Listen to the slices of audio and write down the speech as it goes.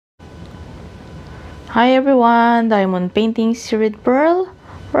Hi everyone, Diamond Painting Series Pearl.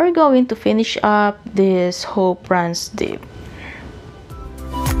 We're going to finish up this Hope Runs Deep.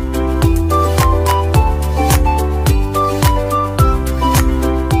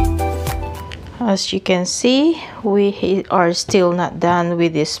 As you can see, we are still not done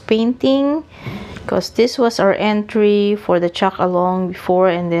with this painting because this was our entry for the chalk along before,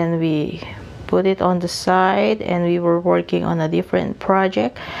 and then we put it on the side and we were working on a different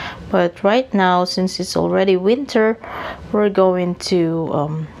project. But right now, since it's already winter, we're going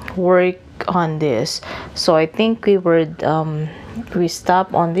to work on this. So I think we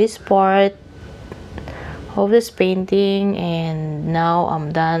stop on this part of this painting, and now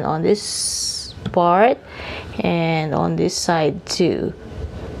I'm done on this part and on this side too.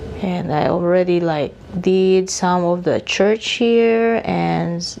 And I already did some of the church here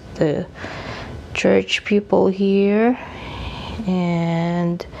and the church people here,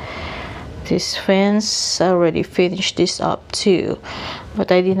 and this fence I already finished this up too,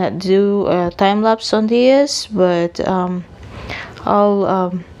 but I did not do a time lapse on this. But I'm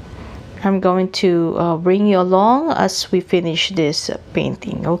going to bring you along as we finish this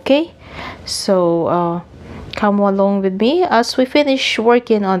painting. Okay, so come along with me as we finish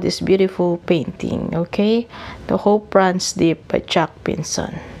working on this beautiful painting. Okay, The Hope Runs Deep by Jack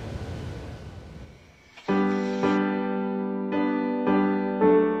Pinson.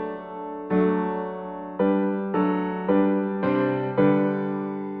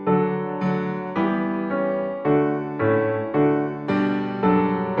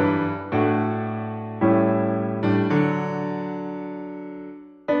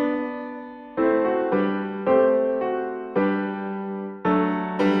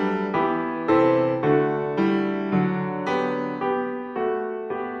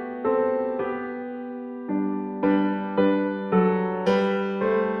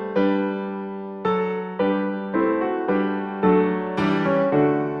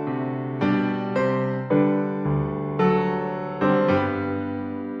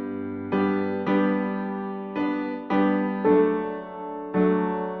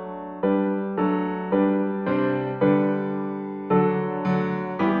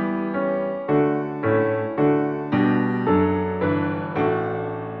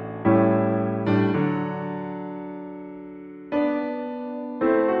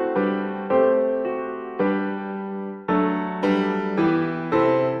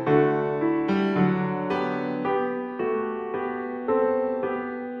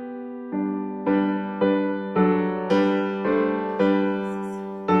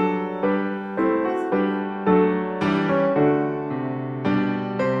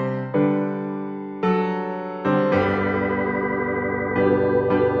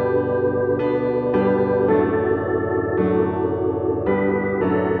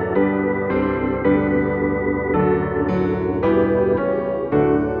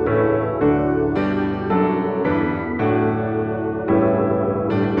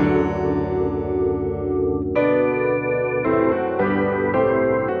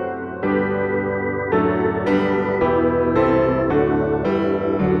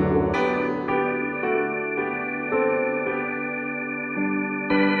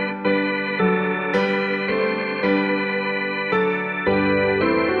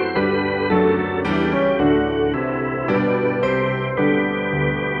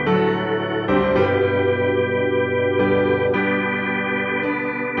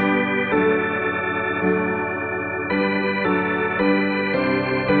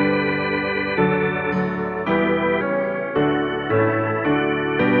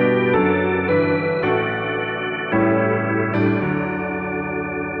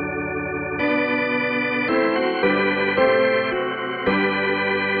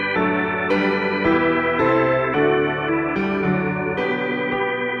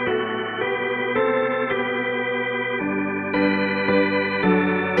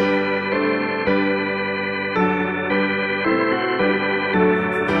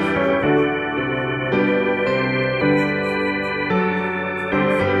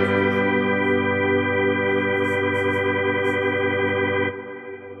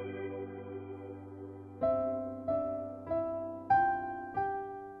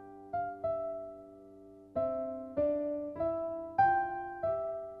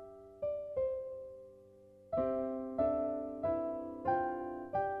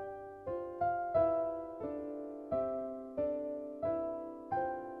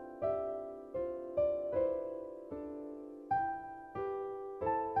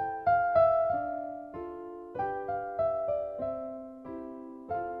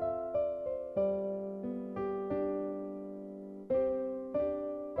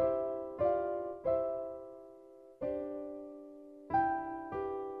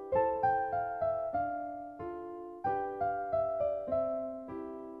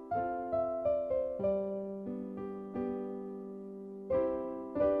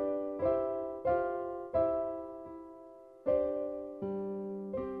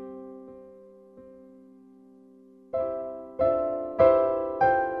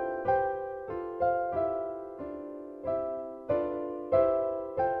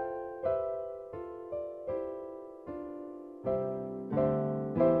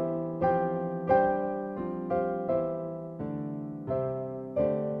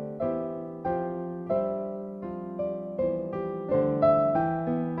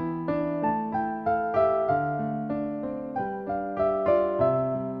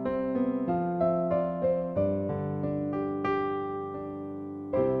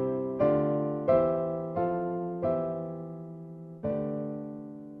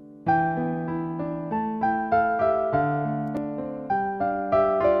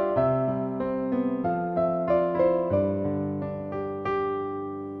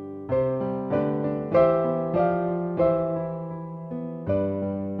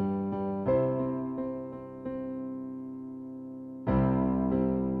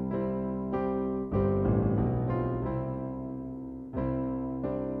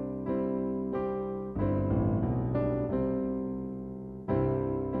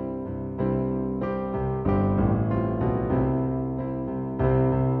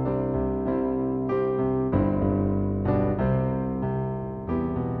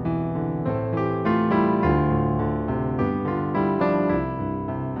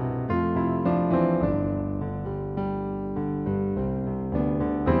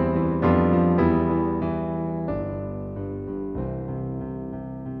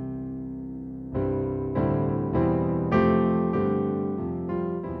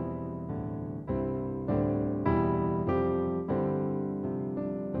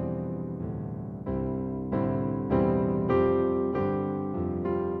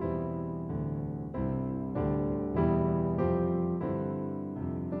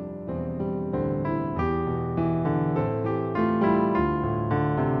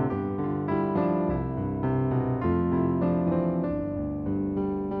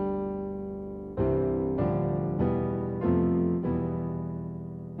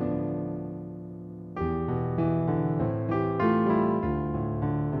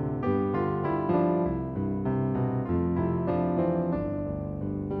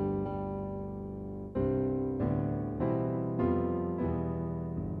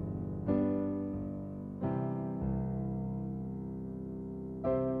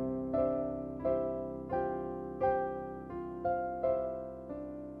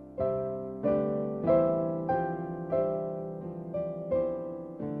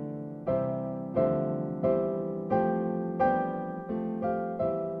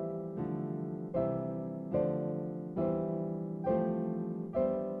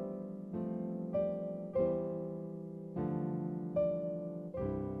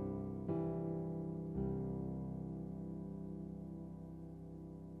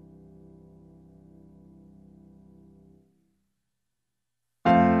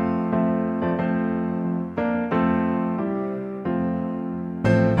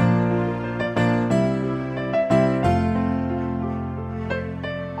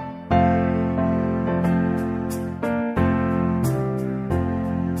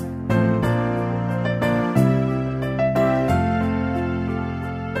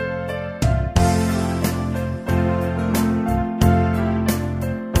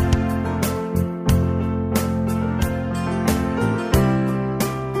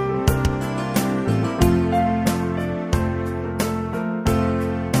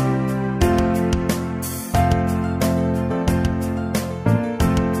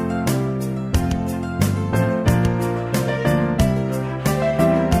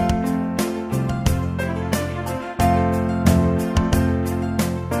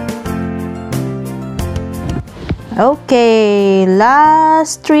 Okay,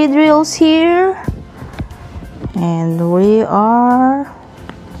 last 3 drills here, and we are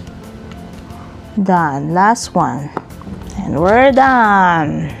done. Last one, and we're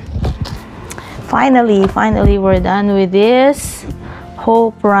done. Finally we're done with this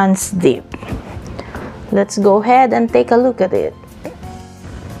Hope Runs Deep. Let's go ahead and take a look at it.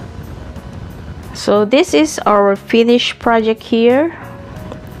 So this is our finished project here,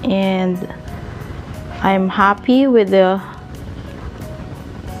 and I'm happy with the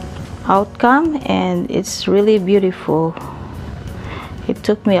outcome, and it's really beautiful. It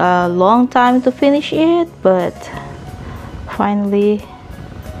took me a long time to finish it, but finally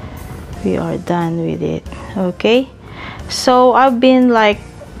we are done with it. Okay, so I've been like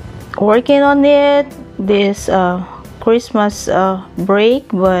working on it this Christmas break,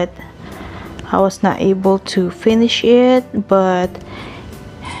 but I was not able to finish it. But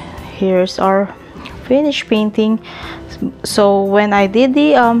here's our finished painting. So when I did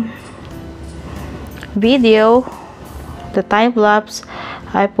the video, the time lapse,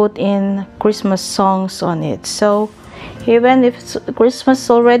 I put in Christmas songs on it. So even if Christmas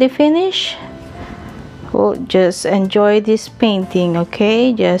already finished, we'll just enjoy this painting.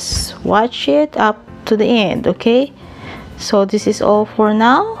 Okay, just watch it up to the end. Okay, so this is all for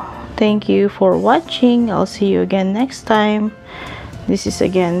now. Thank you for watching. I'll see you again next time. This is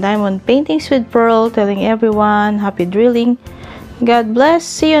again Diamond Paintings with Pearl, telling everyone happy drilling. God bless.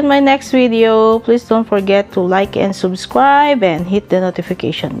 See you in my next video. Please don't forget to like and subscribe and hit the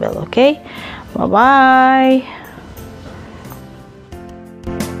notification bell. Okay, bye bye.